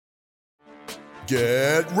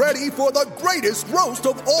Get ready for the greatest roast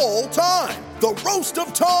of all time, the Roast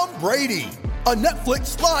of Tom Brady, a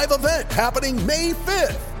Netflix live event happening May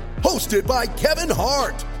 5th. Hosted by Kevin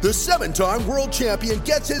Hart, the 7-time world champion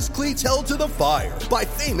gets his cleats held to the fire by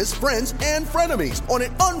famous friends and frenemies on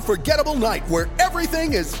an unforgettable night where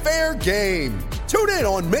everything is fair game. Tune in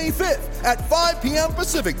on May 5th at 5 p.m.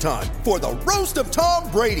 Pacific time for the Roast of Tom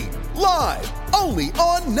Brady, live only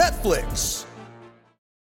on Netflix.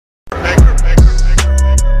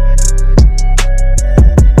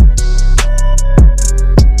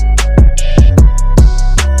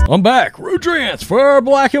 I'm back. Rudrance for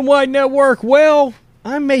Black and White Network. Well,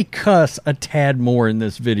 I may cuss a tad more in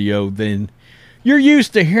this video than you're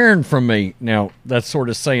used to hearing from me. Now, that's sort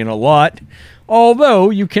of saying a lot. Although,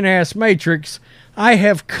 you can ask Matrix, I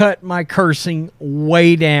have cut my cursing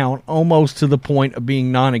way down, almost to the point of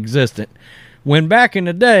being non-existent. When back in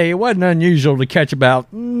the day, it wasn't unusual to catch about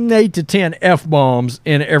 8 to 10 F-bombs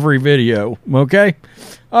in every video, okay?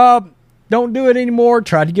 Don't do it anymore.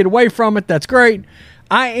 Try to get away from it. That's great.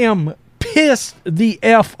 I am pissed the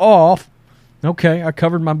F off. Okay, I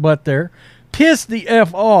covered my butt there. Pissed the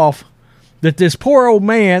F off that this poor old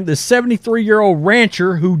man, this 73-year-old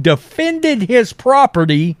rancher who defended his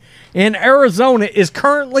property in Arizona, is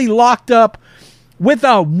currently locked up with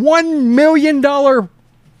a $1 million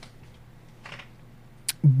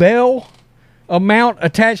bail amount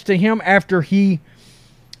attached to him after he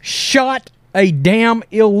shot a damn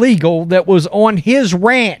illegal that was on his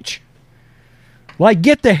ranch. Like,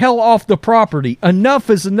 get the hell off the property.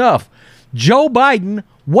 Enough is enough. Joe Biden,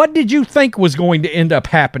 what did you think was going to end up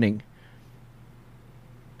happening?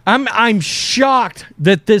 I'm shocked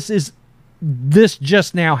that this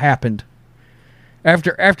just now happened.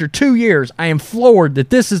 After 2 years, I am floored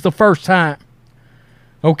that this is the first time.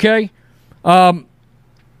 Okay? I'm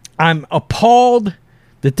appalled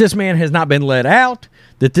that this man has not been let out,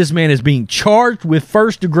 that this man is being charged with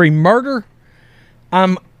first-degree murder.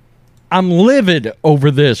 I'm livid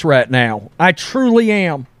over this right now. I truly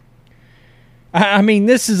am. I mean,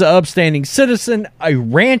 this is an upstanding citizen, a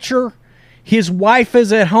rancher. His wife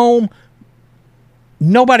is at home.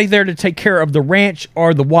 Nobody there to take care of the ranch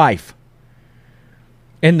or the wife.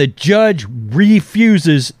 And the judge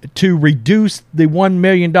refuses to reduce the $1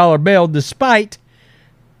 million bail despite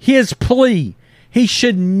his plea. He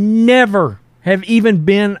should never have even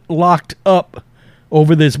been locked up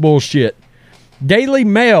over this bullshit. Daily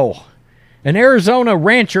Mail. An Arizona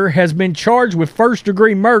rancher has been charged with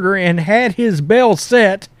first-degree murder and had his bail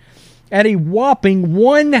set at a whopping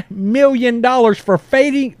 $1 million for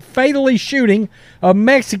fatally shooting a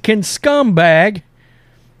Mexican scumbag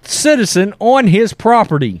citizen on his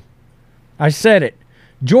property. I said it.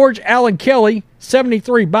 George Allen Kelly,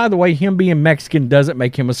 73. By the way, him being Mexican doesn't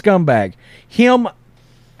make him a scumbag. Him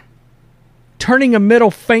turning a middle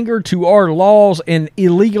finger to our laws and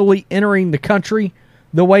illegally entering the country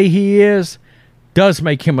the way he is does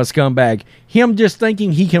make him a scumbag. Him just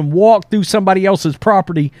thinking he can walk through somebody else's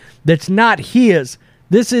property that's not his.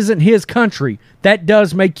 This isn't his country. That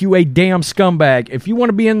does make you a damn scumbag. If you want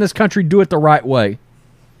to be in this country, do it the right way.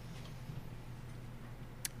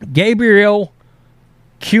 Gabriel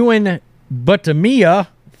Cuenbatamia,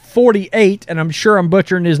 48, and I'm sure I'm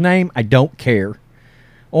butchering his name. I don't care.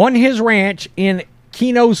 On his ranch in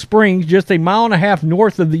Keno Springs, just a mile and a half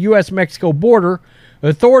north of the U.S.-Mexico border,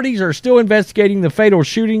 authorities are still investigating the fatal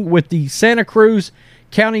shooting, with the Santa Cruz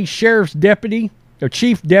County Sheriff's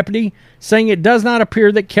Chief Deputy, saying it does not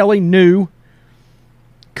appear that Kelly knew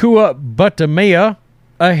Cuenbatamia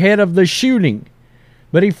ahead of the shooting.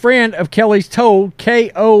 But a friend of Kelly's told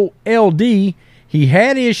KOLD he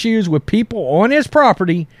had issues with people on his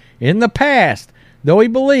property in the past, though he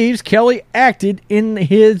believes Kelly acted in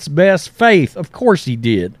his best faith. Of course he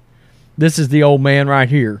did. This is the old man right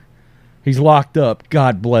here. He's locked up.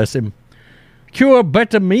 God bless him.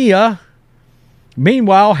 Cuenbatamia,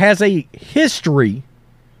 meanwhile, has a history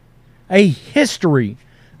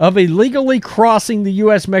of illegally crossing the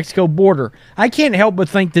U.S.-Mexico border. I can't help but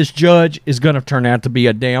think this judge is going to turn out to be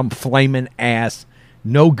a damn flaming ass,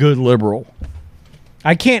 no good liberal.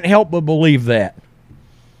 I can't help but believe that.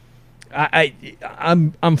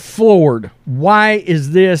 I'm floored. Why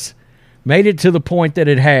is this made it to the point that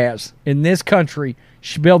it has in this country?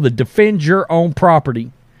 Should be able to defend your own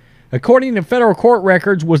property. According to federal court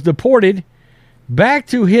records, was deported back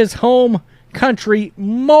to his home country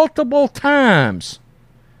multiple times.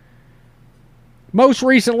 Most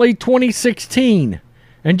recently, 2016.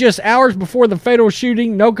 And just hours before the fatal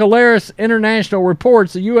shooting, Nogales International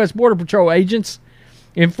reports the U.S. Border Patrol agents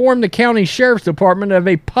informed the county sheriff's department of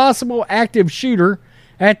a possible active shooter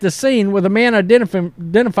at the scene, with a man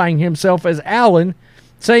identifying himself as Allen,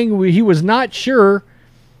 saying he was not sure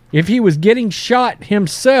if he was getting shot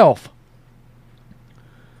himself.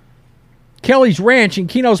 Kelly's Ranch in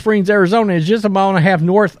Keno Springs, Arizona is just a mile and a half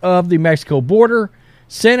north of the Mexico border.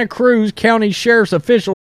 Santa Cruz County Sheriff's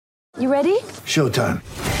officials. You ready? Showtime.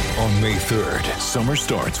 On May 3rd, summer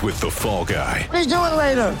starts with The Fall Guy. Let's do it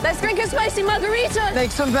later. Let's drink a spicy margarita.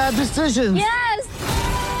 Make some bad decisions. Yes.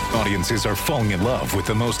 Audiences are falling in love with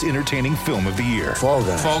the most entertaining film of the year. Fall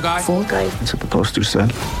Guy. Fall Guy? Fall guy. That's what the poster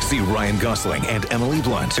said. See Ryan Gosling and Emily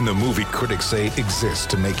Blunt in the movie critics say exists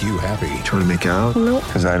to make you happy. Trying to make it out? Nope.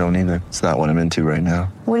 Because I don't either. It's not what I'm into right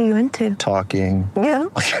now. What are you into? Talking. Yeah.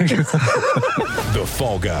 The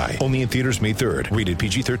Fall Guy. Only in theaters May 3rd. Rated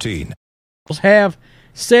PG-13. Have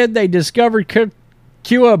said they discovered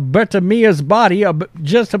Kua Betamia's body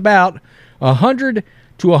just about 100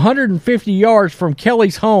 to 150 yards from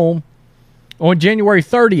Kelly's home on January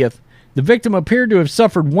 30th. The victim appeared to have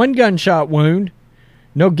suffered one gunshot wound.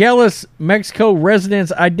 Nogales, Mexico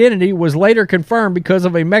resident's identity was later confirmed because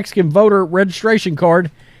of a Mexican voter registration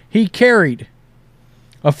card he carried.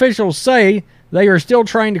 Officials say they are still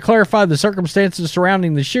trying to clarify the circumstances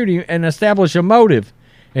surrounding the shooting and establish a motive.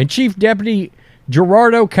 And Chief Deputy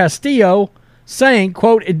Gerardo Castillo saying,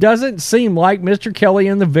 quote, "It doesn't seem like Mr. Kelly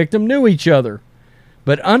and the victim knew each other.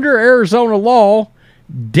 But under Arizona law,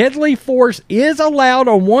 deadly force is allowed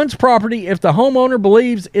on one's property if the homeowner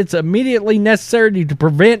believes it's immediately necessary to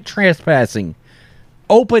prevent trespassing."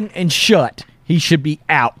 Open and shut. He should be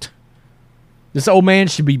out. This old man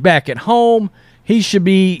should be back at home. He should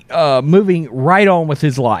be moving right on with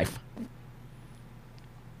his life.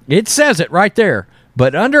 It says it right there.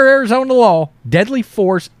 But under Arizona law, deadly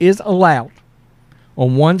force is allowed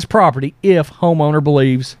on one's property if homeowner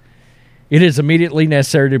believes it is immediately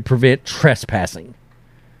necessary to prevent trespassing.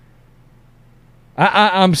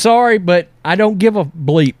 I'm sorry, but I don't give a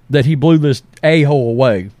bleep that he blew this a-hole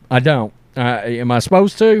away. I don't. Am I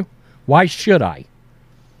supposed to? Why should I?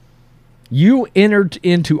 You entered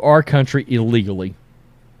into our country illegally.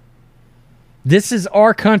 This is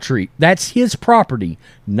our country. That's his property,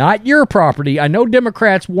 not your property. I know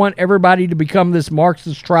Democrats want everybody to become this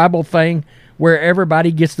Marxist tribal thing where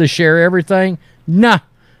everybody gets to share everything. Nah,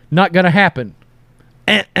 not going to happen.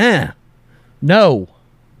 No.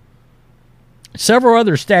 Several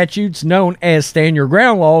other statutes known as stand your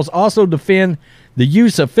ground laws also defend the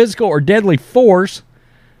use of physical or deadly force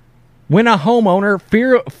when a homeowner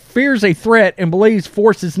fears a threat and believes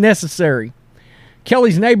force is necessary.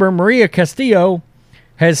 Kelly's neighbor, Maria Castillo,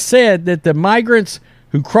 has said that the migrants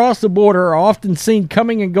who cross the border are often seen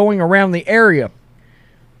coming and going around the area.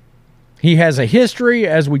 He has a history,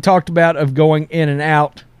 as we talked about, of going in and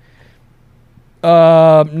out.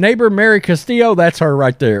 Neighbor Mary Castillo, that's her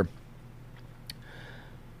right there.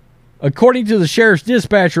 According to the Sheriff's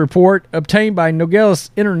Dispatch report obtained by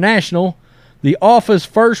Nogales International, the office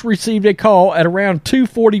first received a call at around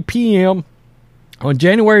 2:40 p.m. on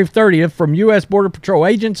January 30th from U.S. Border Patrol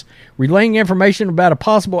agents relaying information about a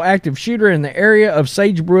possible active shooter in the area of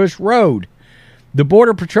Sagebrush Road. The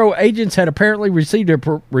Border Patrol agents had apparently received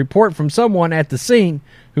a report from someone at the scene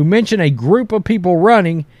who mentioned a group of people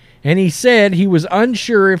running, and he said he was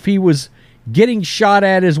unsure if he was getting shot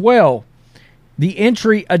at as well. The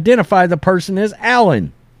entry identified the person as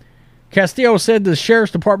Allen. Castillo said the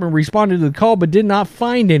Sheriff's Department responded to the call but did not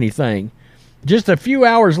find anything. Just a few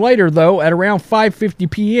hours later, though, at around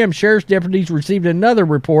 5:50 p.m., Sheriff's deputies received another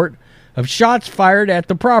report of shots fired at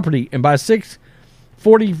the property, and by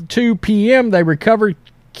 6:42 p.m., they recovered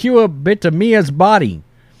Kua Betamia's body.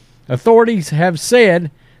 Authorities have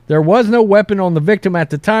said there was no weapon on the victim at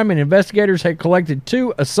the time, and investigators had collected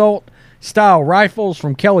 2 assault-style rifles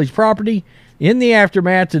from Kelly's property in the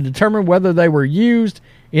aftermath to determine whether they were used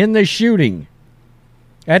in the shooting.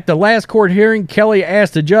 At the last court hearing, Kelly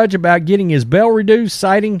asked the judge about getting his bail reduced,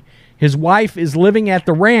 citing his wife is living at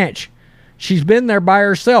the ranch. She's been there by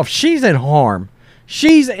herself. She's in harm.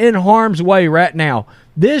 She's in harm's way right now.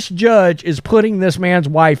 This judge is putting this man's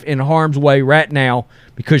wife in harm's way right now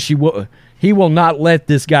because he will not let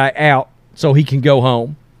this guy out so he can go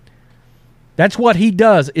home. That's what he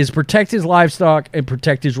does, is protect his livestock and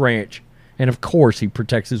protect his ranch. And of course he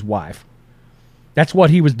protects his wife. That's what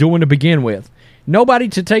he was doing to begin with. Nobody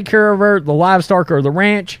to take care of her, the livestock or the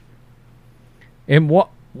ranch.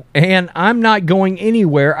 And I'm not going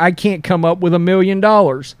anywhere. I can't come up with $1 million.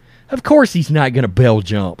 Of course he's not going to bail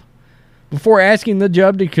jump. Before asking the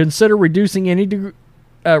judge to consider reducing it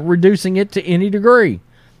to any degree,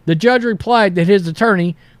 the judge replied that his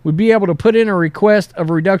attorney would be able to put in a request of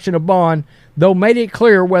a reduction of bond, though made it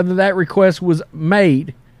clear whether that request was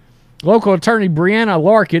made. Local attorney Brianna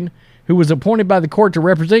Larkin, who was appointed by the court to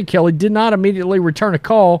represent Kelly, did not immediately return a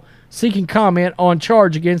call seeking comment on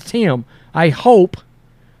charge against him. I hope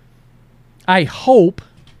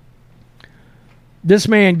this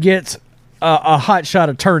man gets a hotshot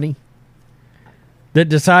attorney that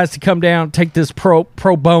decides to come down, take this pro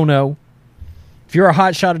bono. If you're a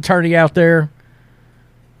hotshot attorney out there,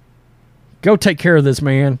 go take care of this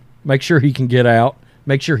man. Make sure he can get out.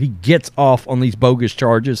 Make sure he gets off on these bogus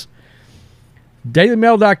charges.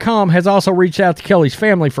 DailyMail.com has also reached out to Kelly's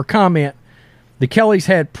family for comment. The Kellys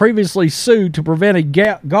had previously sued to prevent a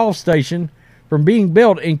golf station from being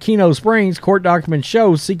built in Keno Springs. Court documents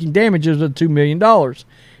show seeking damages of $2 million.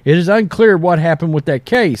 It is unclear what happened with that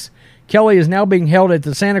case. Kelly is now being held at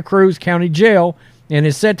the Santa Cruz County Jail and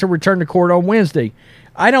is set to return to court on Wednesday.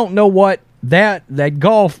 I don't know what that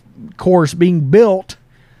golf course being built,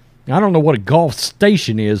 I don't know what a golf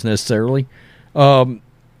station is necessarily. I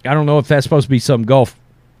don't know if that's supposed to be some golf,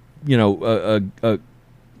 a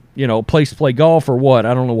place to play golf or what.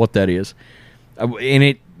 I don't know what that is.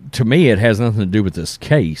 And to me, it has nothing to do with this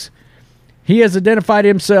case. He has identified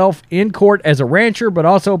himself in court as a rancher, but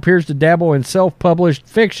also appears to dabble in self-published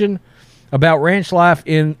fiction about ranch life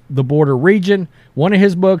in the border region. One of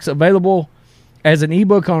his books, available as an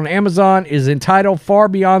ebook on Amazon, is entitled Far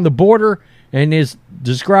Beyond the Border and is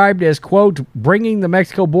described as, quote, bringing the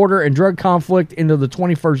Mexico border and drug conflict into the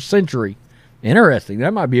 21st century. Interesting.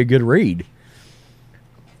 That might be a good read.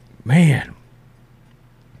 Man,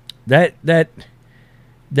 that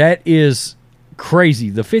is crazy.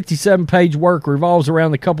 The 57-page work revolves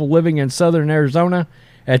around the couple living in southern Arizona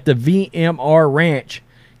at the VMR Ranch.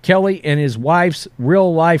 Kelly and his wife's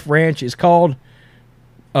real-life ranch is called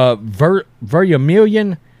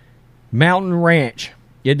Vermilion Mountain Ranch.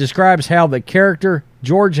 It describes how the character,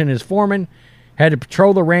 George and his foreman, had to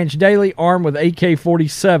patrol the ranch daily armed with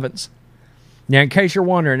AK-47s. Now, in case you're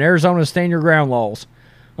wondering, Arizona stand your ground laws.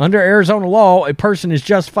 Under Arizona law, a person is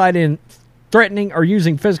justified in threatening or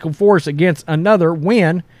using physical force against another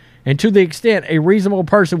when, and to the extent a reasonable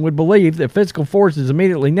person would believe that physical force is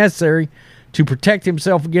immediately necessary to protect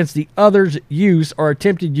himself against the other's use or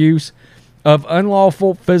attempted use of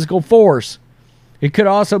unlawful physical force. It could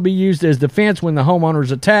also be used as defense when the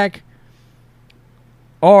homeowners attack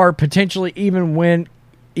or potentially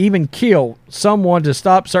even kill someone to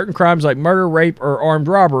stop certain crimes like murder, rape, or armed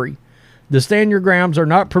robbery. The stand your grounds are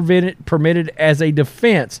not permitted as a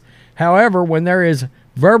defense. However, when there is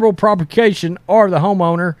verbal provocation or the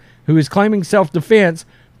homeowner who is claiming self-defense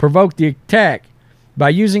provoked the attack. By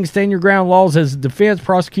using stand your ground laws as a defense,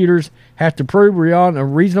 prosecutors have to prove beyond a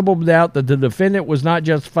reasonable doubt that the defendant was not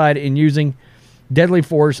justified in using deadly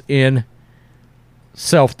force in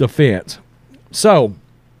self-defense. So,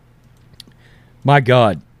 my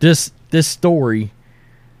God, this story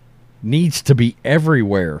needs to be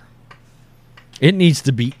everywhere. It needs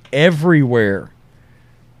to be everywhere.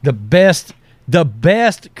 The best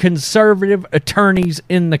conservative attorneys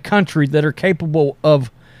in the country that are capable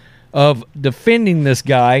of defending this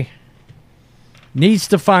guy needs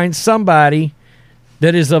to find somebody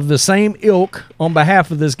that is of the same ilk on behalf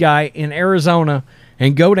of this guy in Arizona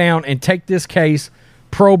and go down and take this case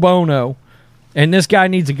pro bono. And this guy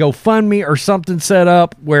needs a GoFundMe or something set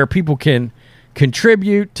up where people can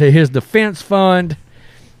contribute to his defense fund.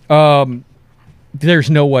 There's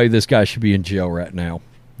no way this guy should be in jail right now.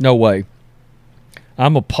 No way.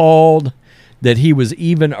 I'm appalled that he was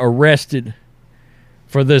even arrested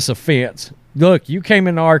for this offense. Look, you came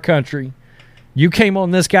into our country. You came on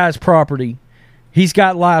this guy's property. He's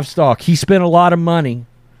got livestock. He spent a lot of money.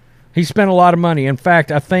 In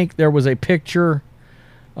fact, I think there was a picture.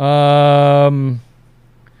 Let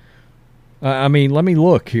me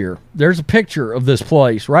look here. There's a picture of this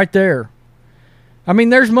place right there. I mean,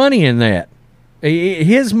 there's money in that.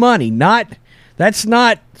 His money, that's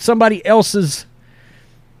not somebody else's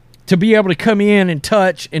to be able to come in and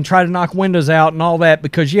touch and try to knock windows out and all that,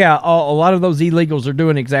 because, yeah, a lot of those illegals are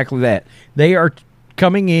doing exactly that. They are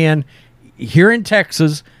coming in here in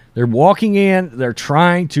Texas. They're walking in. They're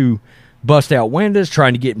trying to bust out windows,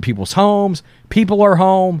 trying to get in people's homes. People are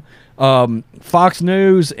home. Fox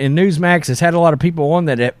News and Newsmax has had a lot of people on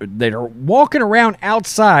that are walking around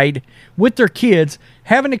outside with their kids,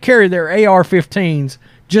 having to carry their AR-15s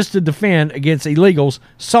just to defend against illegals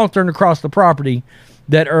sauntering across the property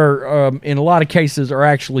that are, in a lot of cases, are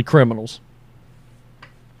actually criminals.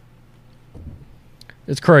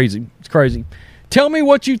 It's crazy. It's crazy. Tell me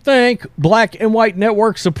what you think, Black and White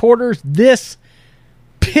Network supporters. This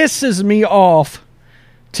pisses me off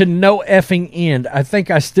to no effing end. I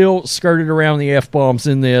think I still skirted around the F-bombs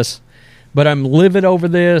in this, But I'm livid over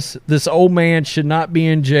this. This old man should not be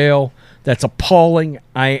in jail. That's appalling.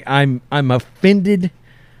 I'm offended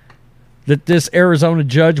that this Arizona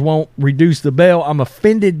judge won't reduce the bail. I'm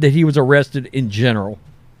offended that he was arrested in general.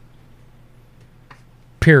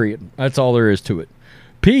 Period. That's all there is to it.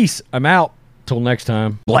 Peace. I'm out. Till next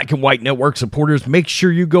time. Black and White Network supporters, make sure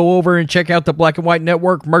you go over and check out the Black and White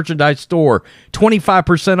Network merchandise store.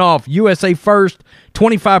 25% off USA First.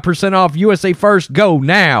 25% off USA First. Go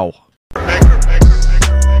now.